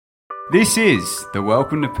This is the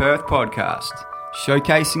Welcome to Perth podcast,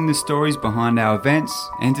 showcasing the stories behind our events,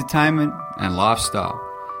 entertainment and lifestyle.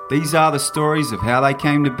 These are the stories of how they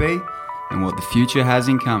came to be and what the future has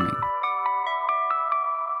in coming.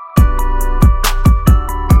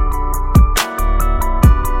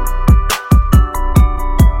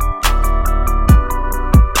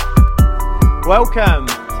 Welcome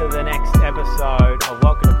to the next episode of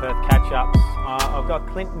Welcome to Perth Catch-Ups. I've got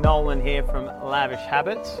Clint Nolan here from Lavish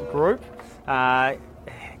Habits Group.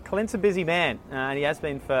 Clint's a busy man, and he has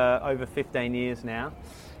been for over 15 years now.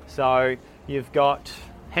 So you've got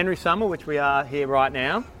Henry Summer, which we are here right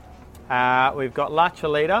now. We've got La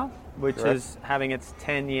Cholita, which is having its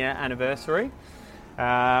 10-year anniversary.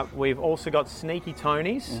 We've also got Sneaky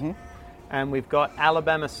Tony's, and we've got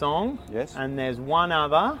Alabama Song, and there's one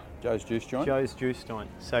other... Joe's Juice Joint. Joe's Juice Joint.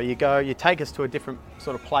 So you take us to a different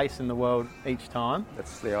sort of place in the world each time.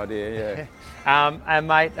 That's the idea, yeah. And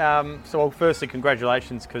mate, firstly,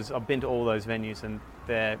 congratulations, because I've been to all those venues and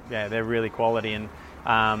they're really quality, and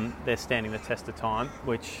they're standing the test of time,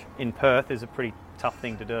 which in Perth is a pretty tough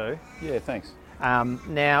thing to do. Yeah, thanks.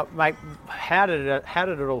 Now, mate, how did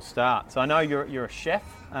it all start? So I know you're a chef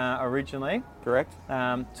originally. Correct.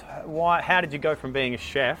 How did you go from being a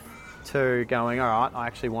chef to going, all right, I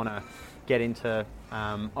actually want to get into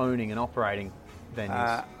owning and operating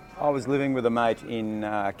venues? I was living with a mate in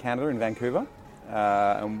Canada, in Vancouver,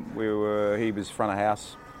 and he was front of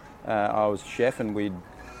house. I was chef, and we'd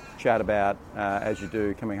chat about, as you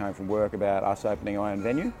do, coming home from work, about us opening our own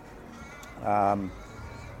venue.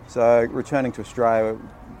 So returning to Australia,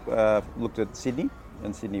 looked at Sydney,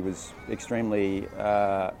 and Sydney was extremely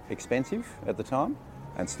expensive at the time,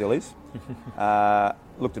 and still is.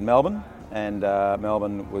 Looked at Melbourne, and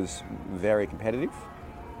Melbourne was very competitive.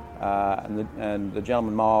 And the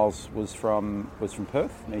gentleman Miles was from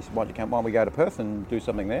Perth, and he said, "Why don't we go to Perth and do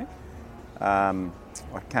something there?" I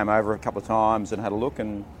came over a couple of times and had a look,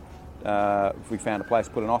 and we found a place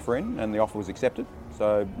to put an offer in, and the offer was accepted.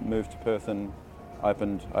 So moved to Perth and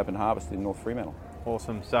opened Harvest in North Fremantle.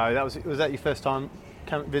 Awesome. So was that your first time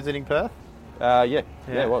visiting Perth? Yeah,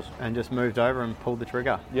 it was. And just moved over and pulled the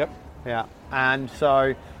trigger. Yep. Yeah. And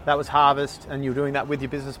so that was Harvest, and you were doing that with your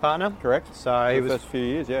business partner? Correct. So the first few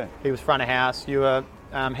years, yeah. He was front of house. You were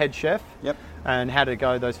head chef. Yep. And how did it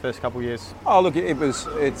go those first couple of years? Oh, look,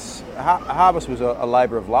 Harvest was a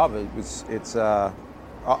labour of love.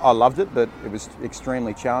 I loved it, but it was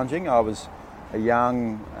extremely challenging. I was a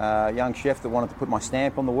young chef that wanted to put my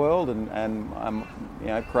stamp on the world and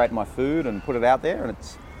create my food and put it out there, and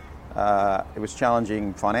it was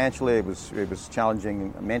challenging financially. It was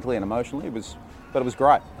challenging mentally and emotionally. But it was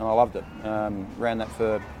great, and I loved it. Ran that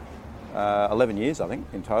for 11 years, I think,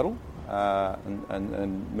 in total,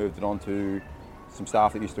 and moved it on to some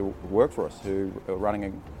staff that used to work for us who are running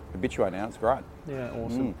a habitué now. It's great. Yeah,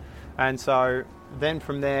 awesome. And so then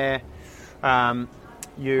from there,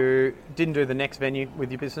 you didn't do the next venue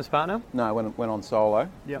with your business partner? No, I went on solo.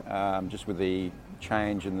 Yep. Just with the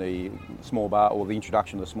change in the small bar, or the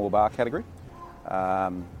introduction of the small bar category,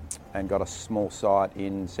 and got a small site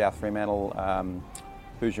in South Fremantle,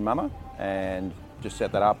 Who's Your Mama, and just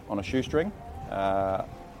set that up on a shoestring.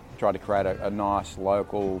 Tried to create a nice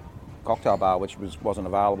local cocktail bar, which wasn't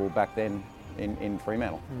available back then in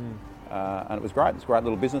Fremantle. And it was great. It's a great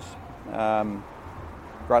little business.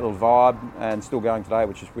 Great little vibe, and still going today,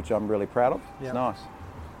 which I'm really proud of. Yep. It's nice.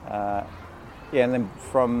 And then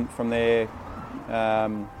from there,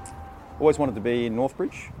 always wanted to be in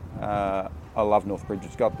Northbridge. I love Northbridge.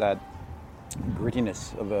 It's got that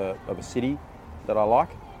grittiness of a city that I like,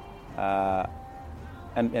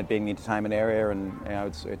 and being the entertainment area, and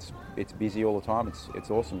it's busy all the time.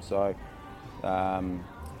 It's awesome. So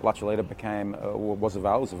La Cholita was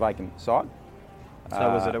a vacant site. So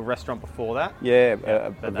was it a restaurant before that? Yeah,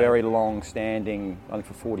 a very long-standing, I think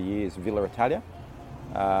for 40 years, Villa Italia.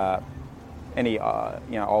 Any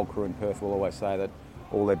old crew in Perth will always say that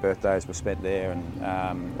all their birthdays were spent there, and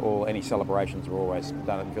any celebrations were always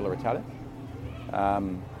done at Villa Italia.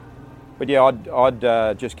 But yeah,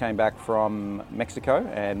 I'd just came back from Mexico,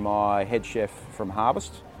 and my head chef from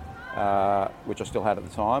Harvest, which I still had at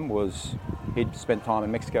the time, he'd spent time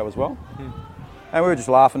in Mexico as well. And we were just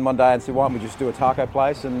laughing one day and said, "Why don't we just do a taco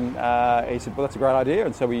place?" And he said, "Well, that's a great idea."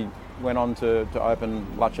 And so we went on to open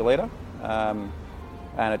La Cholita,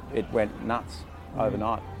 and it went nuts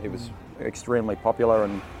overnight. It was extremely popular,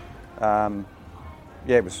 and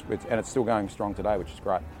it's still going strong today, which is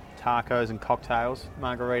great. Tacos and cocktails,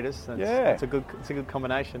 margaritas. It's a good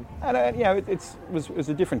combination. And it was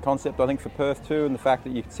a different concept, I think, for Perth too, and the fact that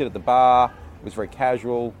you could sit at the bar. It was very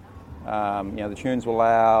casual. The tunes were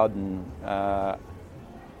loud, and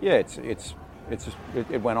Yeah,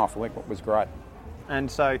 it went off. It was great. And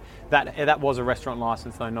so that was a restaurant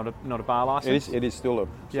license, though, not a bar license. It is still a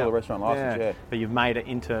restaurant license. Yeah. But you've made it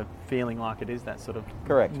into feeling like it is that sort of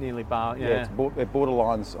correct, nearly bar. Yeah, it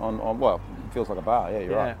borderlines on. Well, it feels like a bar. Yeah,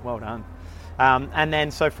 you're right. Yeah, well done. And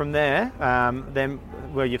then so from there,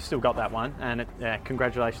 you've still got that one, and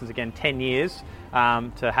congratulations again. 10 years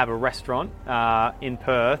to have a restaurant in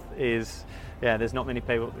Perth is. Yeah, there's not many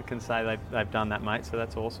people that can say they've done that, mate. So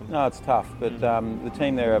that's awesome. No, it's tough, but the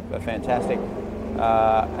team there are fantastic,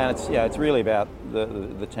 and it's really about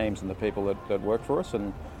the teams and the people that work for us,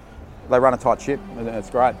 and they run a tight ship, and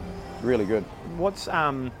it's great, really good. What's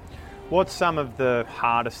some of the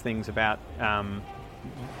hardest things about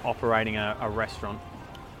operating a restaurant?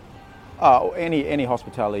 Any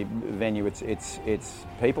hospitality venue, it's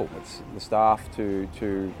people, it's the staff to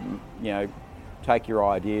take your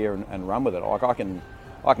idea and run with it. Like I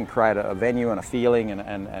can create a venue and a feeling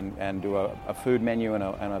and do a food menu and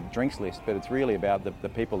a drinks list, but it's really about the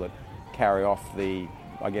people that carry off the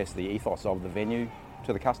ethos of the venue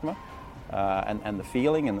to the customer, and the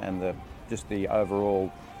feeling and just the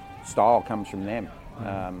overall style comes from them.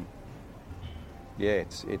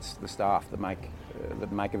 It's the staff that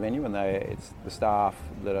make a venue, and it's the staff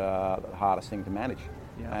that are the hardest thing to manage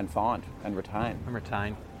and find and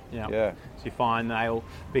retain. Yeah. So you find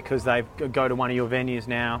because they go to one of your venues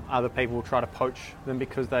now, other people will try to poach them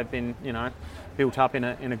because they've been, built up in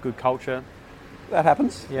a good culture. That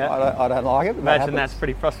happens. Yeah. I don't like it. Imagine that's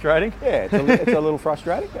pretty frustrating. Yeah, it's a little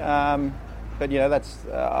frustrating. But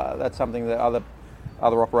that's something that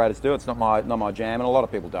other operators do. It's not my jam, and a lot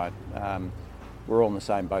of people don't. We're all in the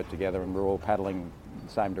same boat together, and we're all paddling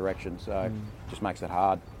the same direction. So it just makes it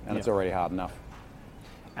hard, and it's already hard enough.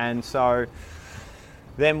 And so.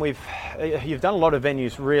 Then you've done a lot of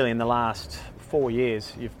venues really in the last 4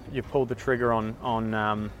 years. You've pulled the trigger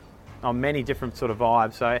on many different sort of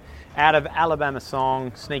vibes. So out of Alabama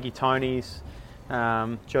Song, Sneaky Tony's,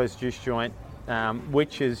 Joe's Juice Joint,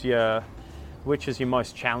 which is your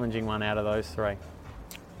most challenging one out of those three?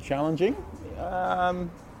 Challenging?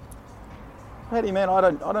 Paddy, man, I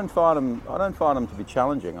don't find them to be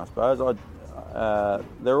challenging. I suppose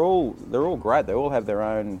they're all great. They all have their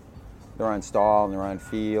own style and their own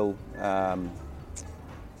feel, and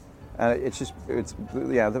I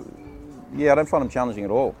don't find them challenging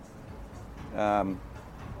at all. I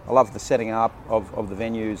love the setting up of the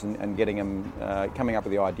venues and getting them, coming up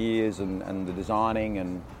with the ideas and the designing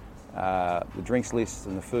and the drinks lists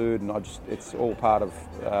and the food, and it's all part of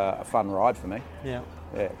a fun ride for me. Yeah.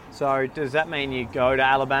 Yeah. So does that mean you go to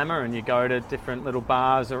Alabama and you go to different little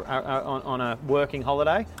bars on a working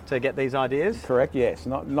holiday to get these ideas? Correct. Yes.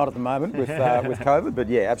 Not at the moment with COVID, but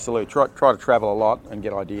yeah, absolutely. Try to travel a lot and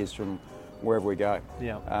get ideas from wherever we go.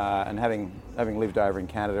 Yeah. And having lived over in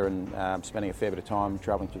Canada and spending a fair bit of time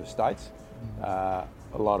travelling to the States, a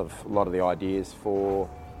lot of the ideas for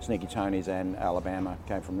Sneaky Tony's and Alabama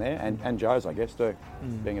came from there, and Joe's, I guess, too,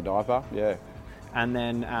 being a dive bar. Yeah. And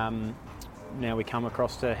then. Now we come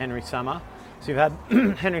across to Henry Summer. So you've had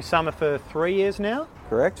Henry Summer for 3 years now?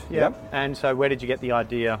 Correct. Yep. And so where did you get the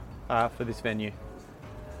idea for this venue?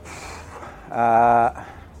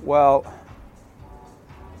 Well,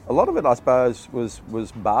 a lot of it, I suppose,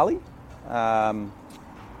 was Bali, and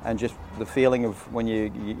just the feeling of when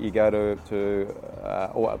you go to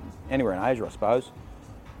or anywhere in Asia, I suppose.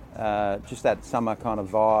 Just that summer kind of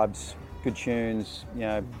vibes, good tunes.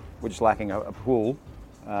 We're just lacking a pool.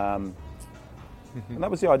 And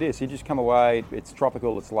that was the idea. So you just come away, it's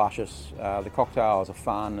tropical, it's luscious, the cocktails are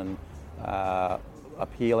fun and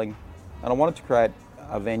appealing. And I wanted to create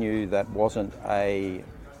a venue that wasn't a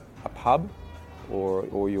pub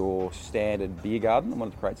or your standard beer garden. I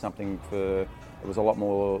wanted to create something that was a lot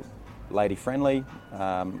more lady friendly,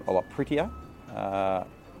 a lot prettier.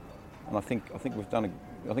 And I think we've done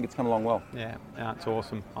I think it's come along well. Yeah, it's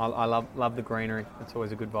awesome. I love the greenery. It's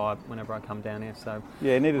always a good vibe whenever I come down here. So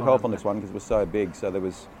yeah, needed help on this one because it was so big. So there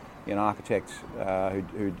was an architect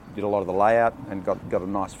who did a lot of the layout and got a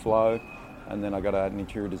nice flow, and then I got an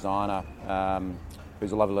interior designer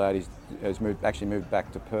who's a lovely lady who's moved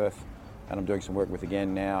back to Perth, and I'm doing some work with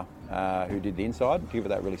again now, who did the inside to give it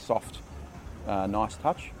that really soft, nice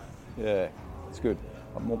touch. Yeah, it's good.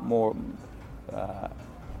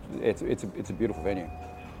 It's a beautiful venue.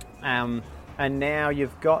 And now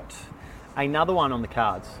you've got another one on the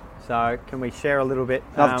cards. So can we share a little bit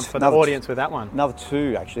for the audience with that one? Another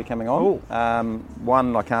two actually coming on.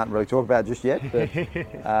 One I can't really talk about just yet, but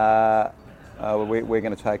we're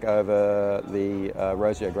going to take over the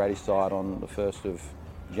Rosie O'Grady side on the 1st of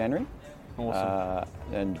January. Awesome.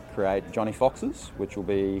 And create Johnny Fox's, which will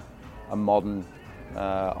be a modern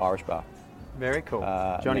Irish bar. Very cool.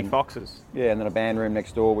 Johnny and then- Fox's. Yeah, and then a band room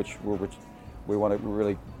next door, which we want to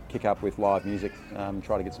really kick up with live music.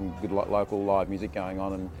 Try to get some good local live music going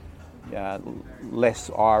on, and less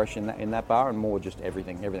Irish in that bar, and more just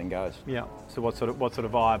everything goes. Yeah. So what sort of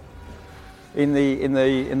vibe? In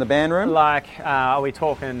the band room, Like, are we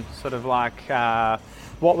talking sort of like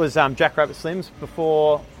what was Jackrabbit Slims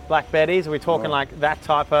before Black Betty's? Are we talking like that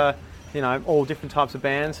type of, all different types of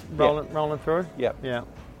bands rolling through? Yep.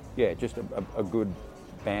 Yeah. just a good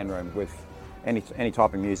band room with any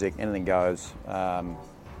type of music, anything goes.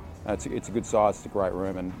 It's a good size, it's a great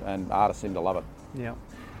room, and artists seem to love it. Yeah.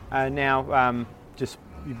 Now, just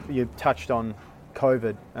you touched on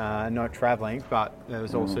COVID, no travelling, but there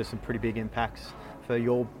was also some pretty big impacts for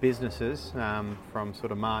your businesses from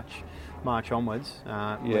sort of March onwards.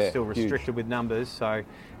 We're still restricted huge. with numbers. So,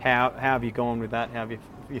 how have you gone with that? How have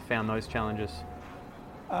you found those challenges?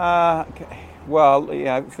 Well,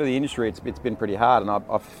 for the industry, it's been pretty hard, and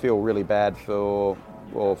I feel really bad for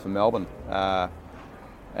Melbourne.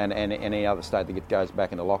 And any other state that goes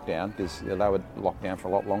back into lockdown, because they were locked down for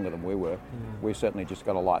a lot longer than we were. We've certainly just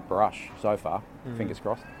got a light brush so far. Fingers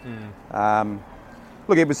crossed.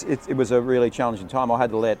 Look, it was a really challenging time. I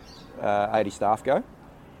had to let 80 staff go.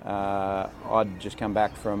 I'd just come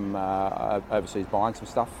back from overseas buying some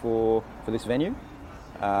stuff for this venue,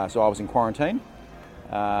 so I was in quarantine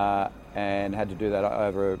and had to do that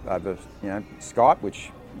over Skype, which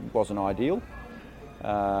wasn't ideal.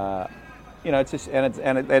 It's just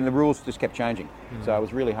and the rules just kept changing, so it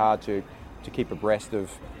was really hard to keep abreast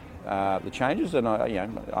of the changes. And I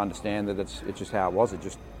understand that it's just how it was. It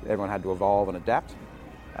just everyone had to evolve and adapt.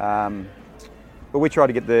 But we tried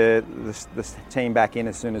to get the team back in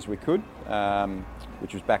as soon as we could,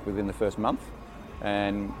 which was back within the first month,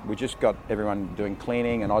 and we just got everyone doing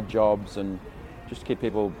cleaning and odd jobs and just to keep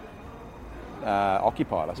people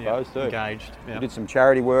occupied, I suppose, too. Engaged. We did some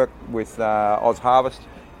charity work with Oz Harvest.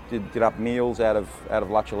 Did up meals out of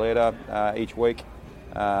La Chuleta each week.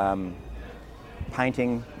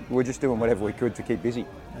 Painting. We're just doing whatever we could to keep busy.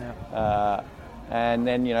 Yeah. And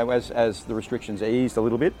then as the restrictions eased a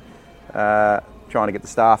little bit, trying to get the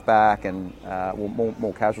staff back and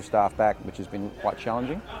more casual staff back, which has been quite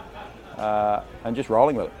challenging, and just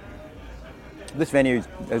rolling with it. This venue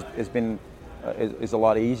is a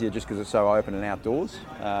lot easier just because it's so open and outdoors.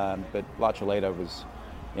 But La Chuleta was.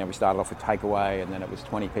 We started off with takeaway, and then it was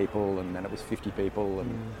 20 people, and then it was 50 people,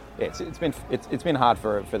 and it's been hard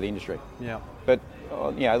for the industry. Yeah. But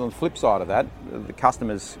on the flip side of that, the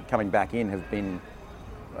customers coming back in have been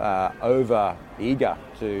over eager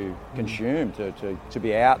to consume, to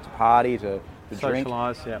be out, to party, to drink.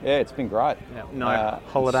 Socialise, yeah. Yeah, it's been great. Yeah. No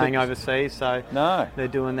holidaying overseas, so no, they're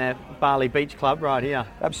doing their Bali Beach Club right here.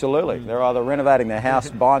 Absolutely. They're either renovating their house,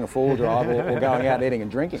 buying a four-wheel drive, or going out eating and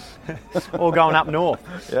drinking. Or going up north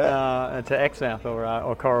Yeah. to Exmouth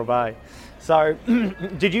or Coral Bay. So,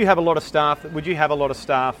 did you have a lot of staff? Would you have a lot of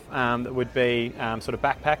staff that would be sort of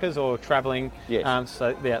backpackers or travelling? Yes.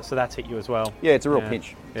 So that's hit you as well. Yeah, it's a real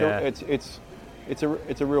pinch. Yeah. It's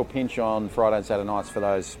a real pinch on Friday and Saturday nights for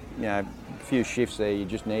those few shifts there. You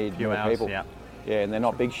just need Few more hours, people. yeah. Yeah, and they're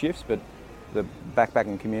not big shifts, but the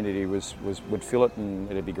backpacking community would fill it, and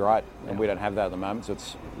it'd be great. And we don't have that at the moment, so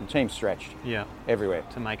the team's stretched. Yeah. Everywhere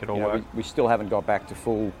To make it all work. We still haven't got back to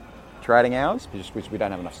full trading hours, because we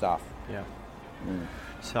don't have enough staff. Yeah.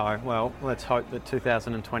 So, well, let's hope that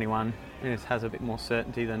 2021 has a bit more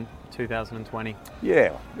certainty than 2020.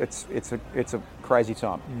 Yeah, it's a crazy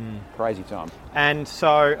time. Crazy time. And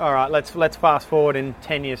so, all right, let's fast forward in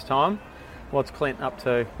 10 years' time. What's Clint up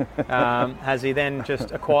to? Has he then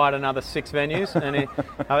just acquired another 6 venues? And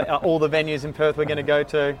are all the venues in Perth we're going to go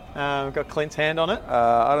to got Clint's hand on it?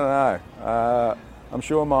 I don't know. I'm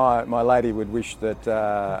sure my lady would wish that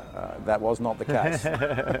that was not the case.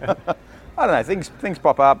 I don't know. Things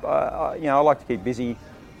pop up. I like to keep busy,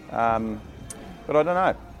 but I don't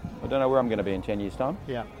know. I don't know where I'm going to be in 10 years' time.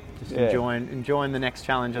 Yeah. Just enjoying the next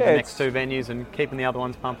challenge of the next 2 venues and keeping the other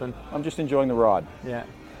ones pumping. I'm just enjoying the ride. Yeah.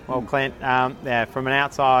 Well, Clint, from an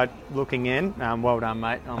outside looking in, well done,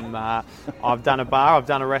 mate. I've done a bar, I've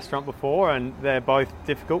done a restaurant before, and they're both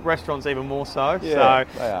difficult. Restaurants even more so. Yeah,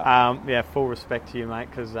 so, they are. full respect to you, mate,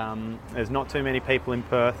 because there's not too many people in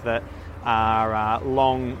Perth that are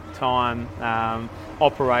long-time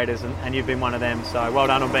operators, and you've been one of them. So, well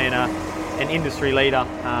done on being an industry leader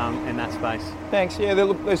in that space. Thanks. Yeah,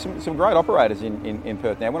 there's some great operators in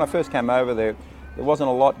Perth now. When I first came over, there wasn't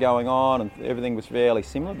a lot going on, and everything was fairly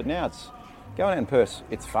similar. But now it's going out in Perth.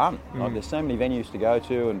 It's fun. Like, there's so many venues to go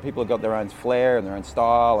to, and people have got their own flair and their own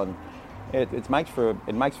style, and it makes for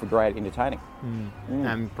great entertaining.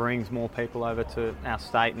 And brings more people over to our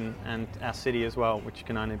state and our city as well, which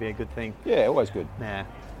can only be a good thing. Yeah, always good. Yeah.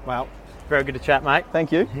 Well, very good to chat, mate.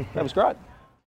 Thank you. That was great.